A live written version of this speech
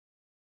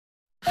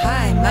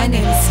Hi, my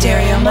name is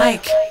Stereo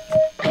Mike.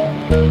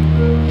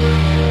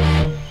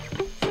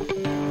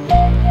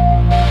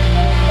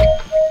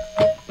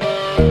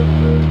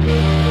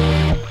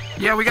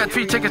 Yeah, we got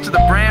free tickets to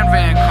the Brand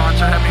Van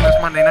concert happening this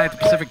Monday night at the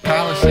Pacific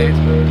Palisades.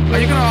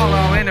 You can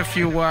all in if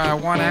you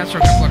want to answer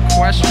a couple of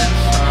questions.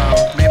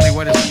 Mainly,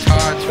 what is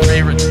Todd's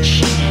favorite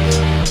cheese?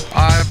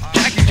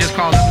 Jackie just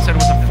called up and said it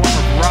was a form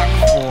of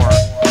Roquefort.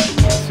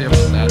 Let's see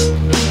about that.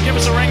 Give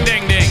us a ring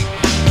ding ding.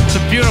 It's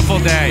a beautiful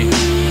day.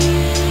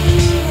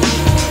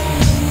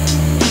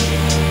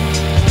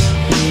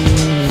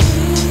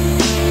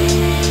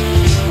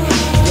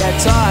 Yeah,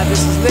 Todd,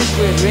 this is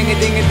Liquid,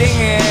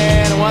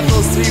 ring-a-ding-a-ding-a. I want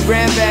those 3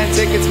 Brand Van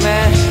tickets,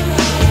 man.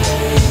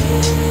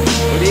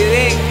 What do you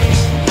think?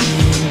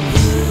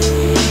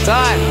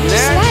 Todd, you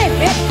there? Live,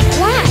 Rick,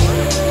 live.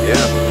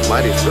 Yeah,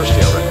 mighty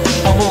thirsty already.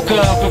 I woke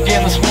up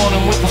again this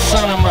morning with the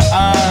sun in my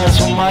eyes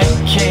when Mike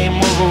came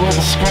over with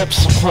a script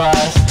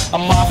surprise. A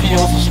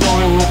mafioso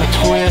story with a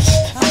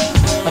twist.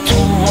 A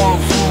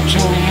too-long fool,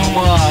 Julie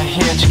Newmar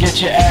here to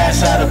get your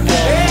ass out of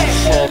bed. He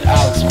said,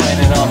 I'll explain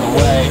it on the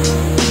way.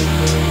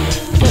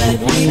 But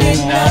we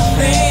did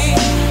nothing,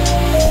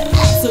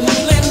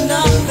 absolutely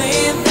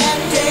nothing that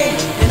day.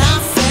 And I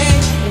say,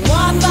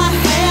 what the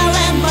hell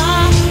am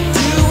I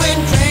doing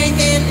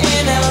drinking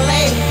in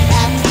LA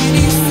at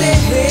 26?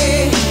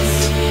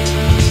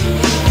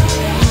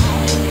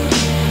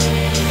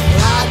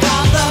 I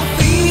got the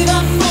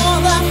fever for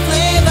the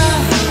flavor,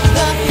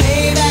 the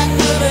payback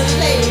for the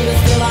later.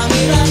 Still I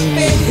need a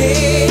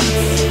fix.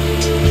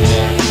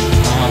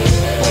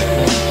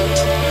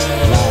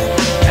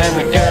 And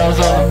the girls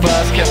on the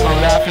bus kept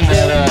on laughing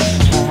at us.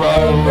 We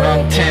rode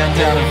around town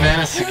down to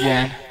Venice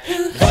again,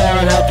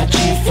 blaring out the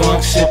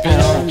G-Funk, sipping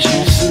on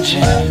juice and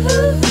gin.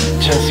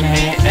 Just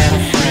me and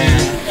a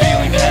friend,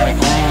 feeling kinda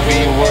groovy,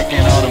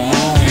 working on a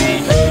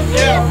movie.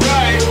 Yeah,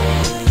 right.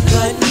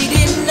 But we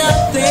did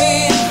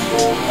nothing,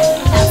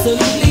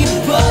 absolutely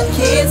but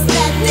kids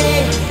that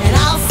day. And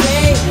I'll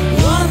say,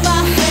 what the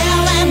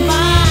hell am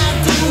I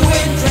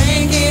doing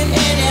drinking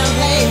in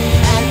LA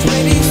at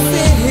 26?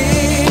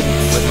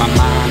 With my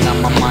mind on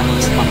my money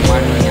and my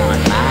money on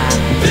mine.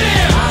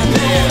 I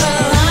know the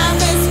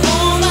life is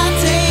for the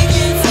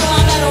taking, so I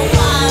gotta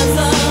wise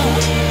up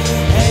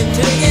and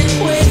take it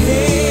quick.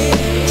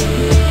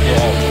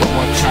 Yeah, one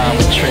more time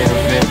with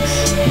Trader Vic's.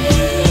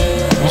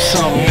 With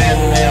some men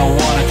there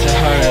wanted to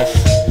hurt us,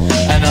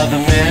 and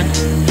other men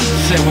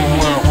said we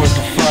weren't worth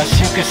the fuss.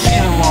 You could see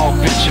them all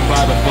bitching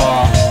by the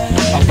bar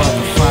about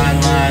the fine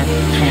line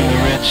between the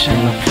rich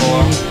and the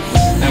poor.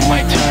 And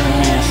Mike turned to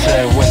me and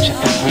said, what you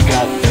think we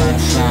got done,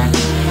 son?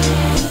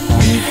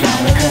 We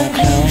found the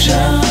conclusion,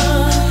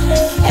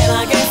 and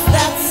I guess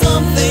that's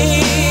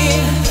something.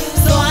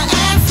 So I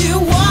asked you,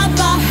 what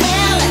the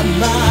hell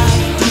am I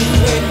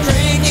doing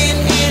drinking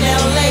in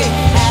LA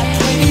at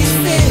 26?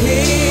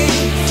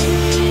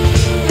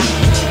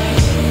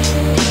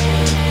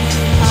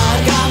 I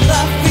got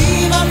the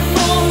fever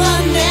for the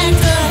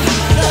nectar,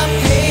 the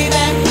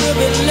payback will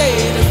be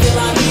later. Still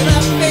I need a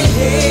fix.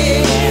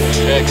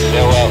 Fix it,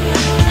 well,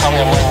 come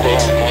here Monday,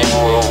 maybe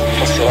we'll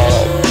fix it all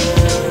up.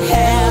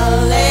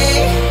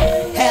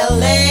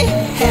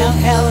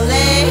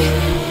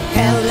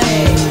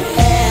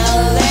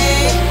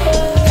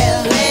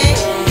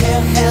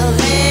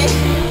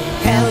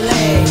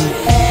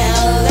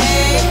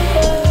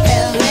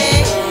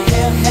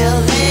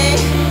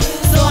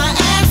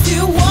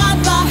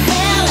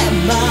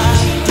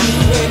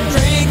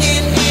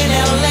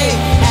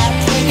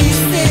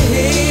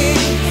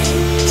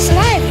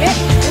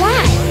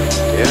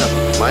 Yeah,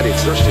 mighty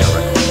thirsty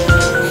already.